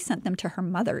think he sent them to her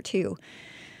mother, too.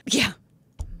 Yeah.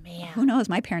 Man. Who knows?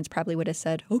 My parents probably would have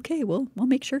said, okay, we'll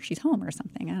make sure she's home or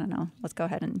something. I don't know. Let's go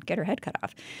ahead and get her head cut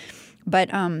off.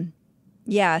 But,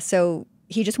 so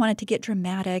he just wanted to get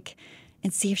dramatic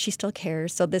and see if she still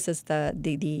cares. So this is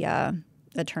the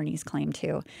attorney's claim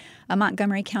too. A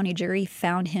Montgomery County jury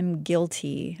found him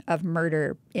guilty of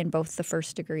murder in both the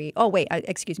first degree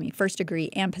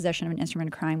and possession of an instrument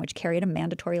of crime, which carried a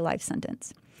mandatory life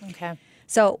sentence. Okay.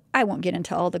 So I won't get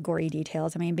into all the gory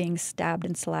details. I mean, being stabbed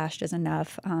and slashed is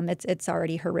enough. It's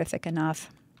already horrific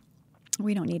enough.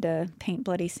 We don't need to paint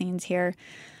bloody scenes here.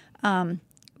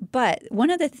 But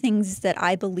one of the things that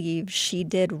I believe she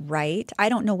did right, I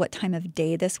don't know what time of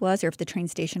day this was or if the train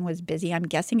station was busy. I'm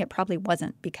guessing it probably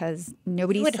wasn't because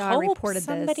nobody reported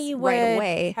somebody this would right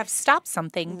away. Have stopped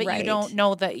something, but you Right. don't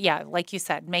know that. Yeah, like you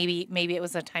said, maybe it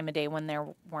was a time of day when there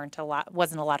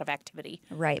wasn't a lot of activity.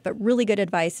 Right. But really good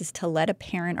advice is to let a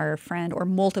parent or a friend or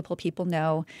multiple people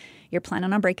know you're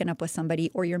planning on breaking up with somebody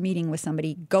or you're meeting with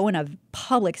somebody. Go in a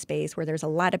public space where there's a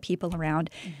lot of people around.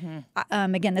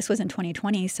 Again, this was in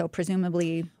 2020, so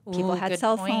presumably people had good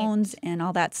cell point. phones and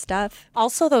all that stuff.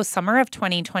 Also, though, summer of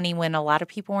 2020 when a lot of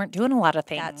people weren't doing a lot of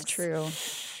things. That's true.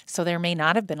 So there may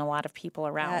not have been a lot of people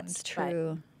around. That's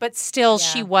true. But still, Yeah.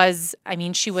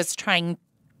 she was trying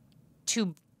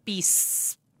to be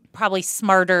probably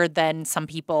smarter than some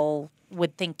people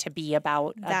would think to be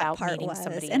about part meeting was.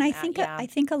 somebody. And in I that, think yeah. I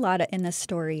think a lot of in this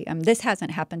story. This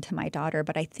hasn't happened to my daughter,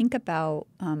 but I think about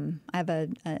I have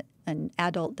an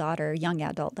adult daughter, young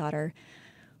adult daughter,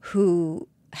 who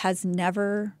has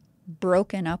never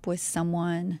broken up with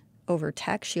someone over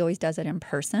text. She always does it in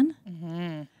person.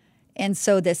 And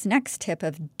so this next tip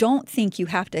of don't think you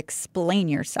have to explain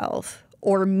yourself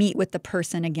or meet with the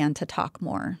person again to talk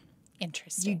more.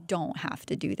 Interesting. You don't have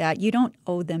to do that. You don't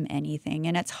owe them anything.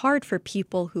 And it's hard for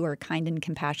people who are kind and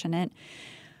compassionate,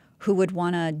 who would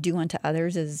want to do unto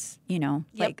others as,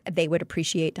 like they would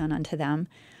appreciate done unto them.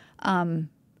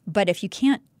 But if you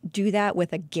can't do that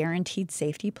with a guaranteed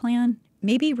safety plan,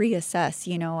 maybe reassess.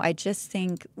 I just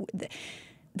think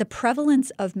the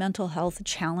prevalence of mental health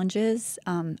challenges,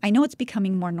 I know it's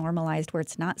becoming more normalized where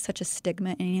it's not such a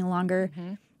stigma any longer,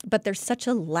 but there's such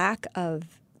a lack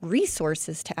of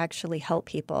resources to actually help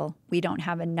people. We don't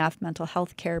have enough mental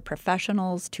health care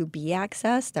professionals to be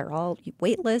accessed. They're all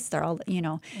wait lists. They're all,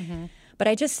 But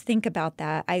I just think about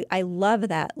that. I love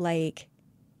that, like,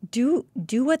 do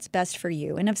what's best for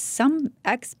you. And if some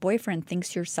ex-boyfriend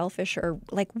thinks you're selfish or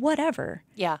like whatever,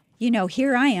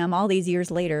 here I am all these years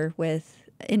later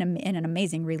in an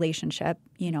amazing relationship,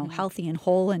 healthy and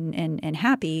whole and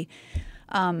happy.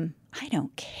 I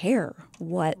don't care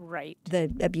what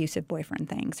the abusive boyfriend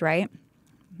thinks, right?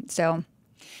 So.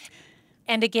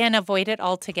 And again, avoid it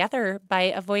altogether by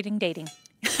avoiding dating.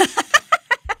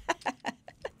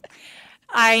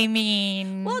 I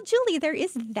mean. Well, Julie, there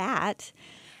is that.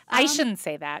 I shouldn't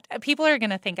say that. People are going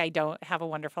to think I don't have a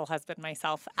wonderful husband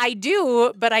myself. I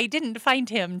do, but I didn't find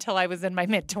him till I was in my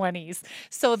mid-20s.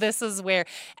 So this is where,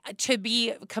 to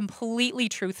be completely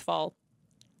truthful,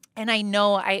 and I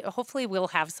know hopefully we'll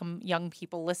have some young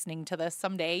people listening to this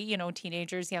someday,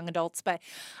 teenagers, young adults, but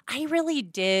I really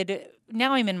did,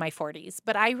 now I'm in my 40s,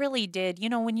 but I really did,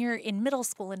 when you're in middle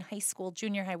school, in high school,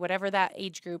 junior high, whatever that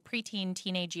age group, preteen,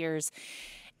 teenage years,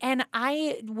 and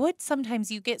I would sometimes,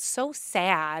 you get so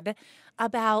sad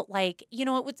about I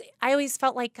always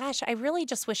felt like, gosh, I really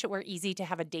just wish it were easy to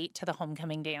have a date to the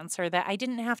homecoming dance, or that I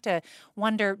didn't have to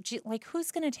wonder, who's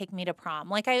going to take me to prom?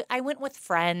 Like I went with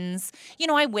friends,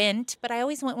 I went, but I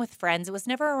always went with friends. It was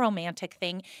never a romantic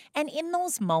thing. And in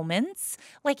those moments,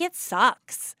 it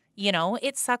sucks.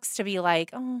 It sucks to be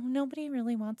like, oh, nobody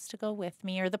really wants to go with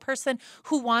me. Or the person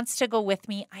who wants to go with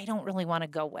me, I don't really want to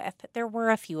go with. There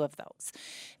were a few of those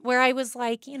where I was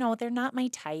like, they're not my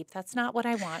type. That's not what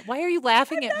I want. Why are you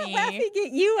laughing at me? I'm not laughing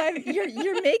at you.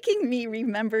 You're making me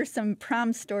remember some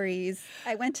prom stories.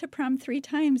 I went to prom 3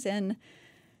 times and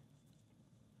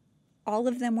all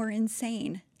of them were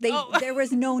insane. There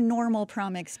was no normal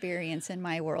prom experience in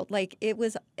my world. It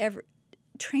was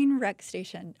train wreck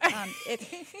station.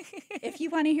 If you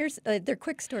want to hear, they're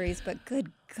quick stories, but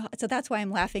good God. So that's why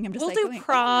I'm laughing. I'm just we'll do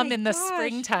prom in the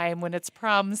springtime when it's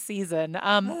prom season.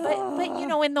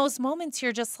 But in those moments,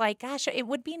 you're just like, gosh, it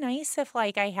would be nice if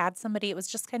I had somebody. It was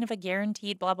just kind of a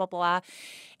guaranteed blah, blah, blah.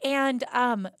 And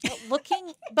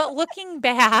looking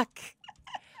back,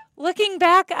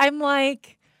 I'm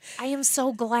like, I am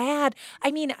so glad. I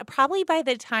mean, probably by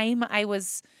the time I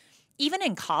was even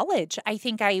in college, I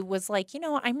think I was like,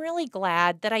 I'm really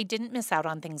glad that I didn't miss out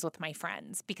on things with my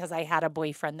friends because I had a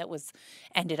boyfriend that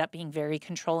ended up being very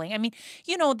controlling. I mean,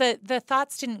 the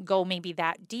thoughts didn't go maybe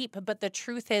that deep, but the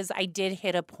truth is I did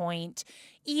hit a point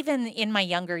even in my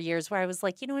younger years where I was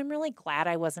like, I'm really glad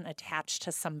I wasn't attached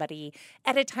to somebody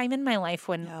at a time in my life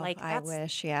when I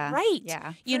wish, yeah. Right.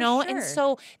 Yeah. Sure. And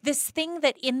so this thing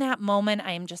that in that moment,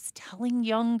 I am just telling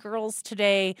young girls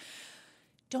today,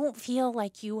 don't feel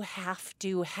like you have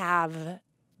to have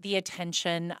the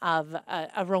attention of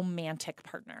a romantic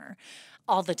partner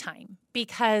all the time.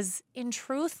 Because in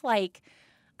truth, I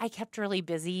kept really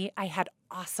busy. I had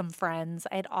awesome friends.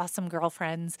 I had awesome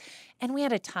girlfriends. And we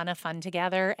had a ton of fun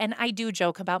together. And I do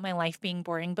joke about my life being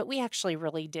boring, but we actually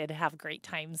really did have great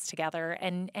times together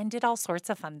and did all sorts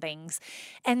of fun things.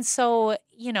 And so,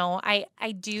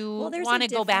 I do want to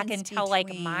go back and tell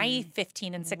my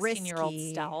 15 and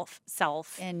 16-year-old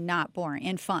self. And not boring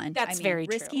and fun. That's very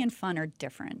true. Risky and fun are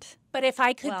different. But if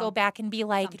I could go back and be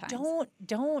like, sometimes.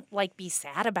 don't be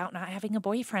sad about not having a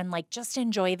boyfriend. Just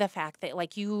enjoy the fact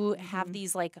that you have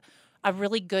these a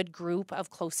really good group of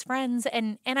close friends.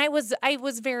 And I was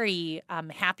very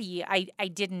happy. I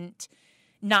didn't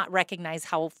not recognize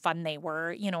how fun they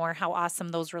were, or how awesome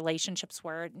those relationships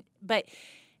were. But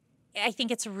I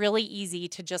think it's really easy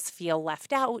to just feel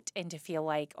left out and to feel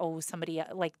like, oh, somebody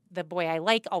like the boy I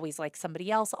like always likes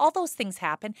somebody else. All those things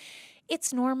happen.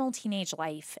 It's normal teenage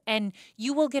life. And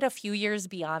you will get a few years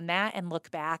beyond that and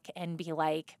look back and be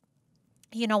like,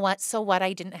 you know what? So what?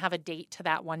 I didn't have a date to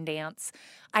that one dance.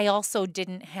 I also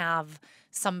didn't have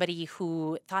somebody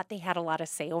who thought they had a lot of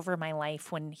say over my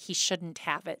life when he shouldn't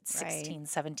have it 16,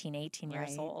 17, 18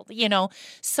 years old,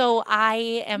 So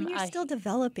I am you're still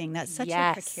developing. That's such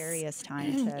a precarious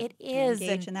time to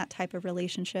engage in that type of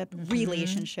relationship.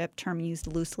 Relationship, term used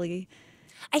loosely.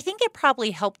 I think it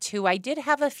probably helped too. I did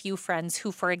have a few friends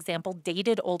who, for example,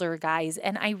 dated older guys,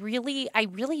 and I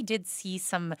really did see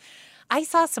some I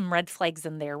saw some red flags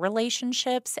in their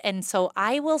relationships. And so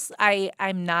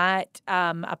I'm not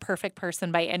a perfect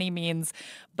person by any means,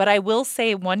 but I will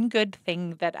say one good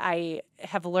thing that I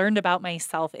have learned about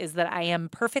myself is that I am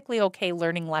perfectly okay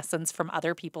learning lessons from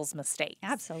other people's mistakes.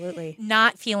 Absolutely.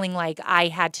 Not feeling like I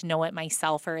had to know it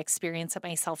myself or experience it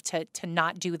myself to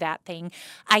not do that thing.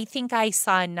 I think I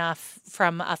saw enough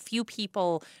from a few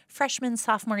people freshman,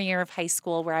 sophomore year of high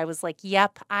school where I was like,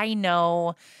 yep, I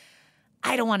know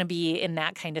I don't want to be in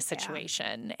that kind of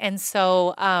situation. Yeah. And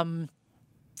so,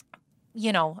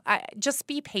 just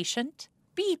be patient.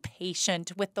 Be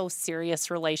patient with those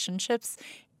serious relationships,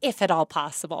 if at all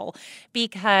possible,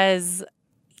 because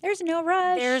there's no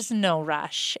rush. There's no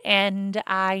rush. And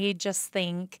I just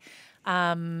think,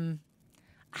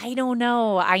 I don't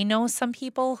know. I know some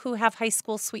people who have high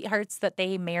school sweethearts that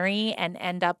they marry and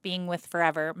end up being with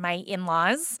forever. My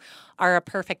in-laws are a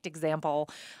perfect example,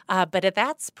 but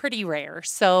that's pretty rare.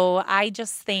 So I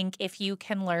just think if you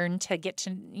can learn to get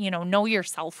to, know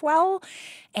yourself well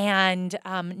and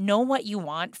know what you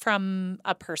want from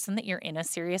a person that you're in a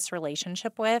serious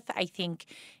relationship with, I think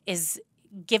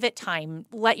give it time,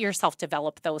 let yourself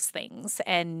develop those things.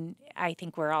 And I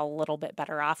think we're all a little bit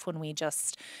better off when we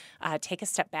just take a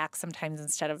step back sometimes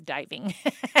instead of diving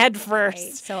head first.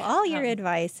 Right. So all your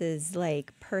advice is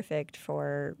like perfect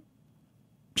for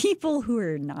people who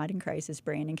are not in crisis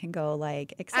brain and can go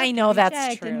like, accept, I know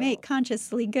that's true, and make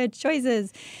consciously good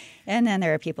choices. And then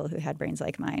there are people who had brains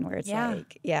like mine where it's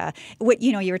what,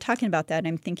 you were talking about that and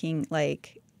I'm thinking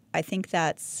like, I think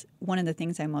that's one of the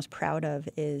things I'm most proud of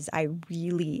is I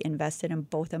really invested in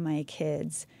both of my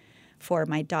kids for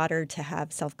my daughter to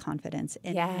have self-confidence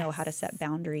and know how to set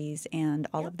boundaries and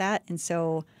all of that. And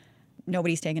so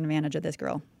nobody's taking advantage of this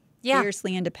girl. Yeah.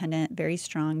 Fiercely independent, very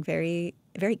strong, very,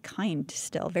 very kind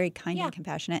still, very kind and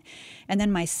compassionate. And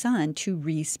then my son to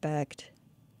respect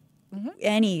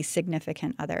any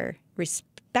significant other,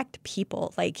 respect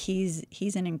people. Like he's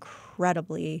an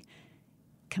incredibly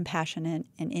compassionate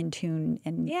and in tune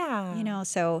and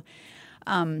so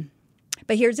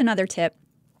but here's another tip.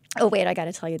 Oh wait, I got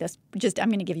to tell you this. I'm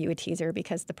going to give you a teaser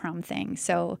because the prom thing.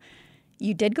 So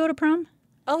you did go to prom?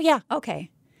 Oh yeah.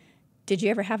 Okay. Did you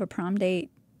ever have a prom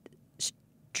date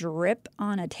strip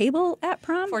on a table at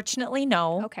prom? Fortunately,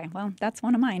 no. Okay, well, that's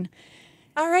one of mine.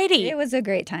 Alrighty. It was a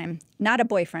great time. Not a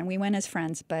boyfriend. We went as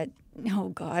friends, but oh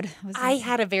God. I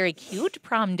had a very cute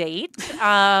prom date.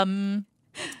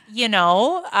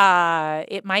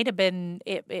 It might have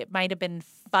been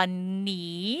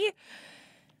funny,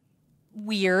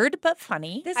 weird, but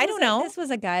funny. I don't know. This was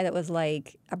a guy that was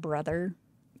like a brother,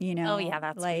 Oh yeah,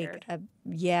 that's like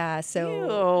weird.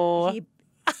 So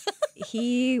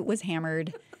he was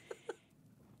hammered.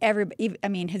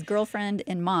 His girlfriend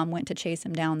and mom went to chase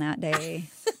him down that day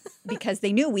because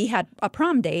they knew we had a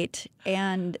prom date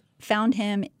and found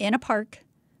him in a park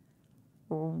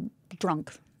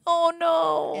drunk. Oh,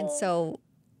 no. And so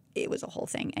it was a whole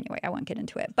thing. Anyway, I won't get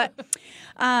into it. But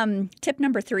tip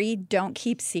number 3, don't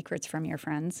keep secrets from your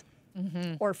friends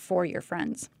or for your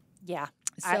friends. Yeah.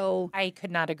 So I could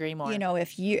not agree more.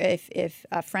 If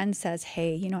a friend says,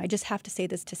 hey, I just have to say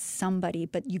this to somebody,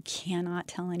 but you cannot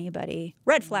tell anybody.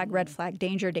 Red flag,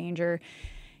 danger, danger.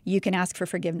 You can ask for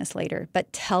forgiveness later,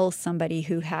 but tell somebody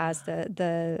who has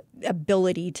the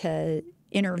ability to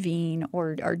intervene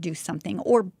or do something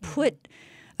or put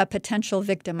a potential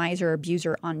victimizer or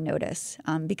abuser on notice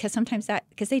because sometimes they're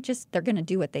going to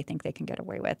do what they think they can get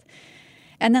away with.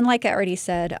 And then, like I already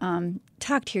said,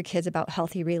 talk to your kids about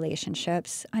healthy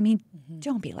relationships. I mean,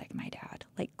 don't be like my dad.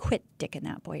 Like, quit dicking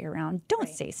that boy around. Don't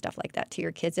say stuff like that to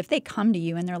your kids. If they come to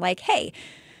you and they're like, hey,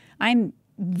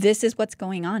 this is what's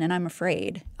going on and I'm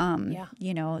afraid.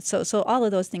 So all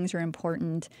of those things are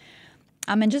important.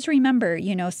 And just remember,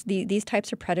 these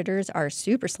types of predators are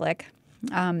super slick.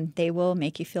 They will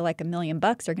make you feel like $1 million.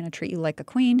 They're going to treat you like a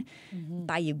queen,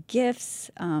 buy you gifts,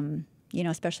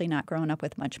 especially not growing up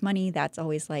with much money. That's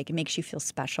always like, it makes you feel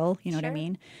special. You know what I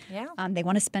mean? Yeah. They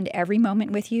want to spend every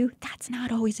moment with you. That's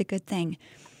not always a good thing.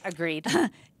 Agreed.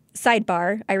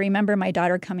 Sidebar, I remember my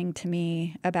daughter coming to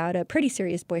me about a pretty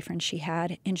serious boyfriend she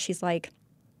had. And she's like,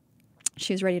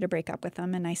 she was ready to break up with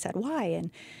him. And I said, why? And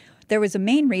there was a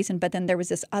main reason, but then there was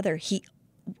this other.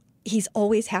 He's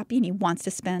always happy and he wants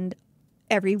to spend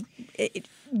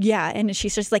and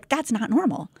she's just like, that's not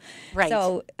normal. Right.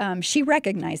 So she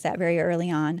recognized that very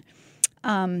early on.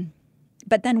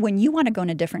 But then when you want to go in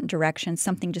a different direction,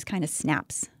 something just kind of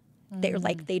snaps. They're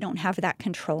like, they don't have that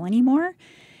control anymore.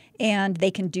 And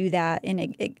they can do that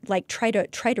and try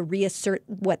to reassert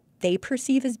what they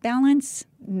perceive as balance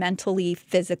mentally,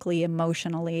 physically,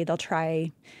 emotionally. They'll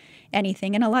try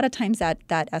anything. And a lot of times that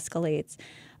escalates.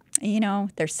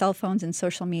 their cell phones and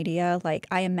social media. Like,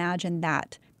 I imagine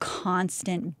that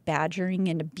constant badgering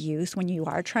and abuse when you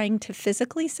are trying to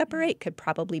physically separate could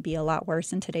probably be a lot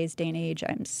worse in today's day and age.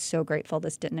 I'm so grateful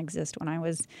this didn't exist when I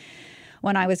was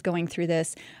going through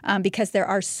this, because there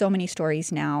are so many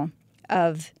stories now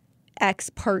of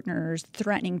ex-partners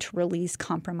threatening to release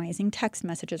compromising text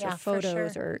messages or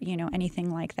photos or,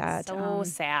 anything like that. So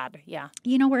sad. Yeah.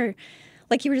 Where,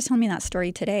 like you were just telling me that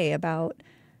story today about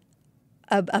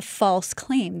a false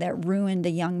claim that ruined a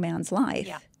young man's life.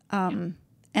 Yeah.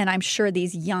 And I'm sure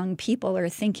these young people are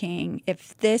thinking,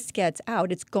 if this gets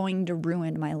out, it's going to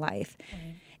ruin my life.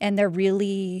 Right. And they're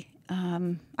really,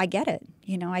 I get it.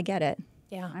 I get it.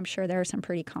 Yeah. I'm sure there are some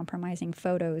pretty compromising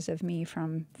photos of me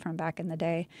from back in the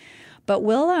day. But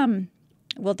we'll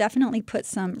definitely put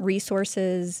some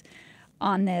resources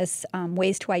on this,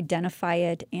 ways to identify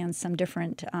it, and some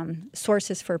different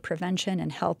sources for prevention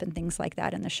and help and things like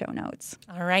that in the show notes.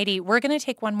 All righty. We're going to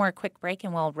take one more quick break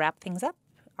and we'll wrap things up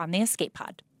on the Escape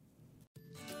Pod.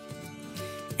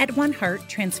 At One Heart,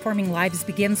 transforming lives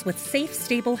begins with safe,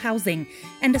 stable housing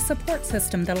and a support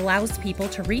system that allows people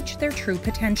to reach their true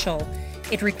potential.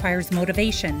 It requires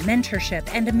motivation, mentorship,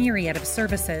 and a myriad of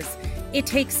services. It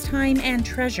takes time and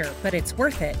treasure, but it's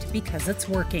worth it because it's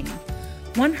working.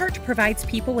 One Heart provides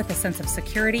people with a sense of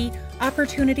security,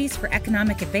 opportunities for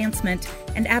economic advancement,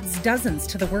 and adds dozens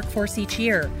to the workforce each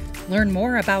year. Learn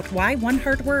more about why One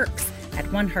Heart works at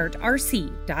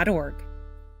oneheartrc.org.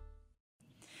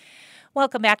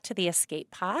 Welcome back to the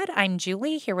Escape Pod. I'm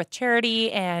Julie here with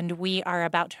Charity, and we are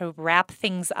about to wrap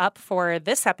things up for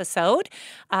this episode.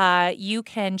 You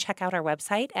can check out our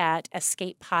website at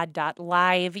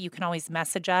escapepod.live. You can always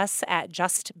message us at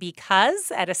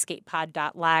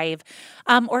justbecause@escapepod.live,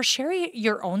 or share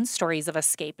your own stories of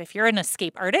escape. If you're an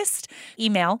escape artist,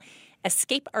 email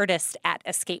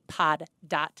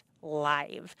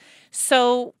escapeartist@escapepod.live.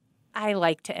 So I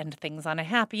like to end things on a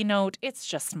happy note. It's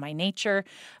just my nature.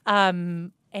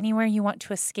 Anywhere you want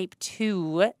to escape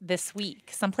to this week,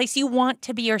 someplace you want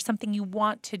to be or something you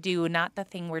want to do, not the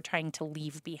thing we're trying to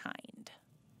leave behind.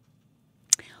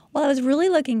 Well, I was really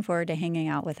looking forward to hanging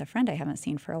out with a friend I haven't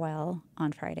seen for a while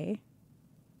on Friday,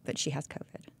 but she has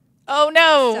COVID. Oh,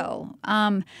 no. So,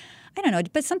 I don't know,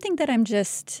 but something that I'm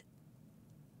just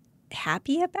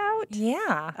happy about.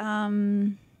 Yeah.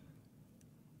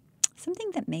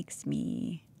 Something that makes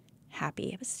me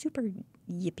happy. I was super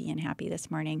yippy and happy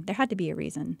this morning. There had to be a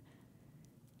reason.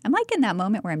 I'm like in that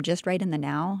moment where I'm just right in the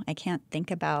now. I can't think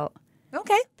about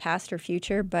past or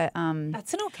future, but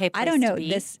that's an okay place I don't know. To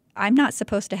be. I'm not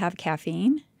supposed to have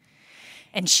caffeine.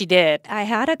 And she did. I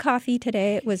had a coffee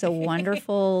today. It was a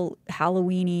wonderful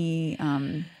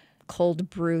Halloween-y cold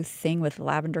brew thing with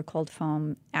lavender cold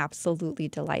foam. Absolutely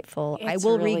delightful. I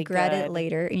will really regret good. it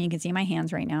later. And you can see my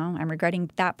hands right now. I'm regretting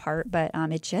that part, but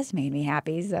it just made me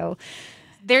happy. So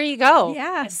there you go.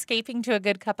 Yeah. Escaping to a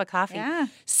good cup of coffee. Yeah.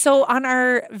 So on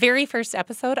our very first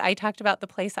episode, I talked about the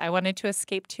place I wanted to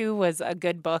escape to was a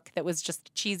good book that was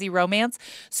just cheesy romance.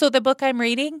 So the book I'm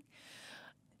reading,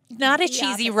 not a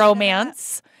cheesy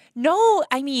romance. No,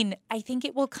 I mean, I think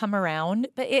it will come around,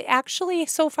 but it actually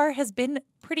so far has been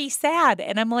pretty sad.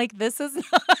 And I'm like, this is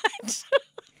not.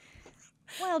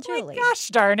 Well, Julie. Gosh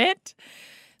darn it.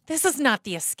 This is not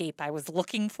the escape I was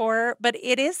looking for, but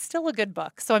it is still a good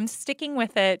book. So I'm sticking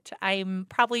with it. I'm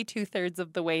probably 2/3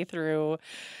 of the way through.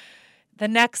 The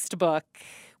next book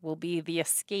will be the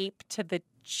escape to the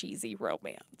cheesy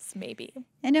romance, maybe.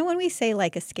 And then when we say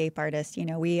like escape artist,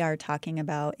 we are talking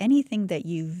about anything that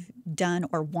you've done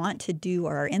or want to do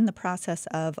or are in the process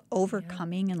of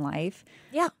overcoming in life.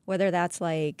 Yeah. Whether that's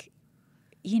like,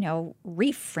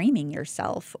 reframing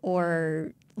yourself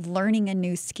or learning a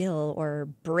new skill or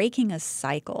breaking a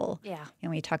cycle. Yeah. And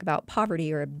we talk about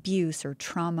poverty or abuse or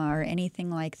trauma or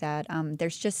anything like that.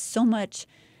 There's just so much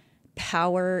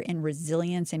power and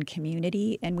resilience in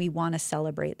community, and we want to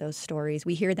celebrate those stories.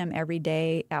 We hear them every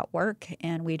day at work,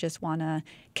 and we just want to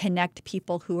connect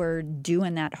people who are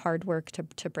doing that hard work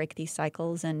to break these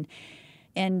cycles and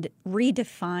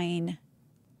redefine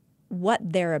what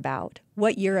they're about,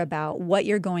 what you're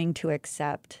going to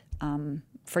accept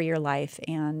for your life.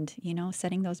 And,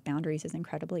 setting those boundaries is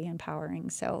incredibly empowering.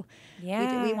 So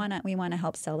we want to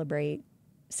help celebrate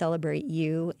celebrate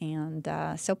you. And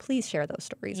so please share those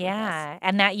stories with us. Yeah.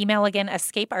 And that email again,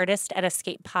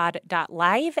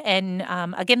 escapeartist@escapepod.live. And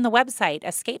again, the website,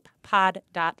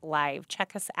 escapepod.live.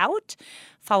 Check us out.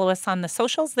 Follow us on the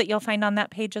socials that you'll find on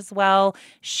that page as well.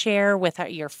 Share with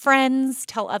your friends.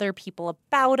 Tell other people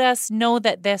about us. Know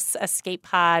that this Escape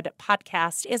Pod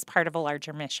podcast is part of a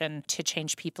larger mission to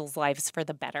change people's lives for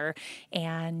the better.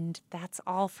 And that's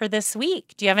all for this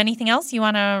week. Do you have anything else you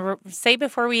want to say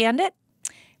before we end it?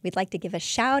 We'd like to give a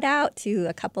shout out to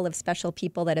a couple of special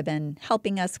people that have been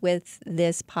helping us with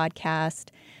this podcast.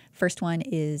 First one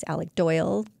is Alec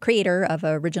Doyle, creator of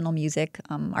original music,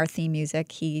 our theme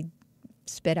music. He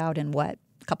spit out in a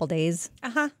couple days?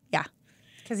 Yeah.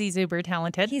 Because he's uber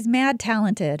talented. He's mad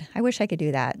talented. I wish I could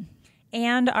do that.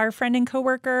 And our friend and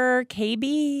coworker,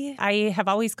 KB. I have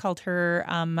always called her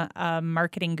a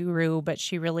marketing guru, but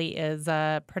she really is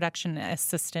a production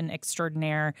assistant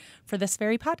extraordinaire for this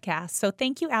very podcast. So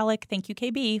thank you, Alec. Thank you,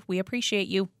 KB. We appreciate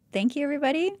you. Thank you,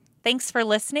 everybody. Thanks for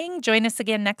listening. Join us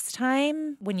again next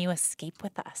time when you escape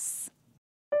with us.